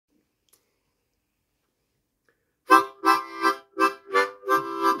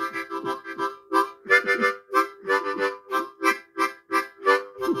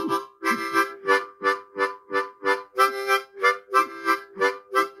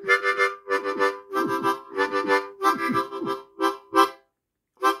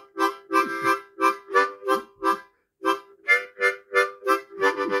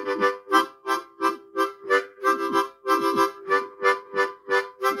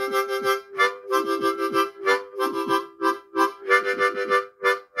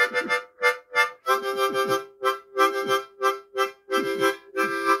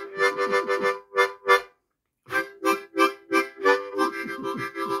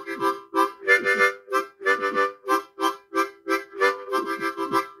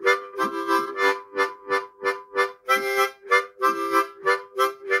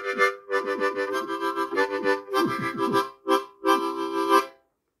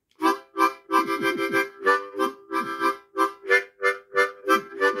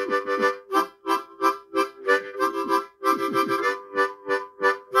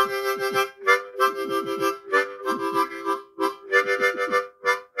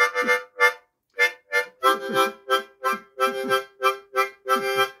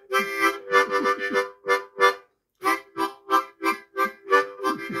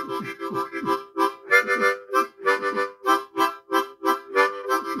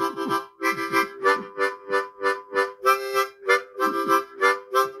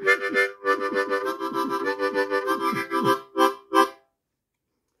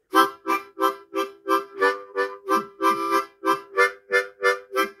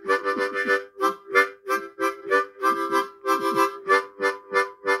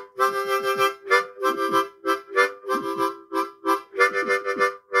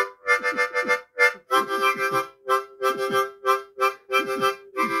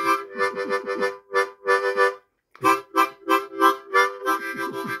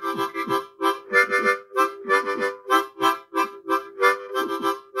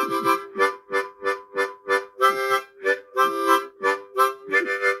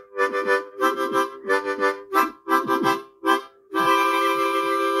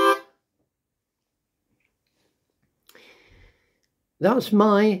That's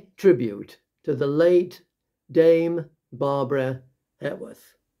my tribute to the late Dame Barbara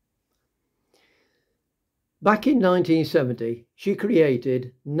Hepworth. Back in 1970, she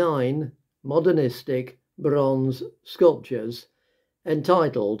created 9 modernistic bronze sculptures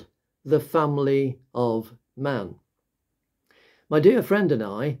entitled The Family of Man. My dear friend and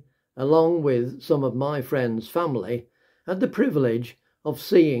I, along with some of my friends' family, had the privilege of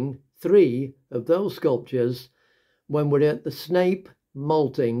seeing 3 of those sculptures when we were at the Snape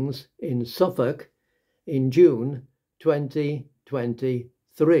Maltings in Suffolk in June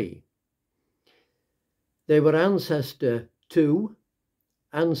 2023. They were Ancestor 2,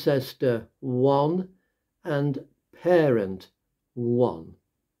 Ancestor 1 and Parent 1.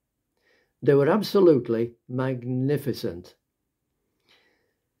 They were absolutely magnificent.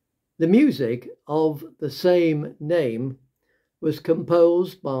 The music of the same name was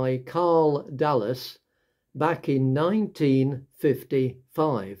composed by Karl back in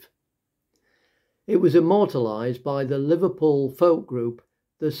 1955. It was immortalised by the Liverpool folk group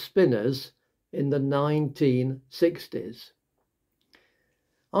The Spinners in the 1960s.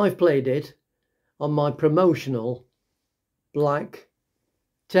 I've played it on my Promotional black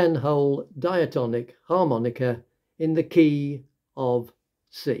 10-hole diatonic harmonica in the key of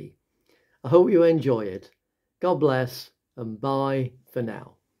C. I hope you enjoy it. God bless and bye for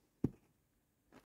now.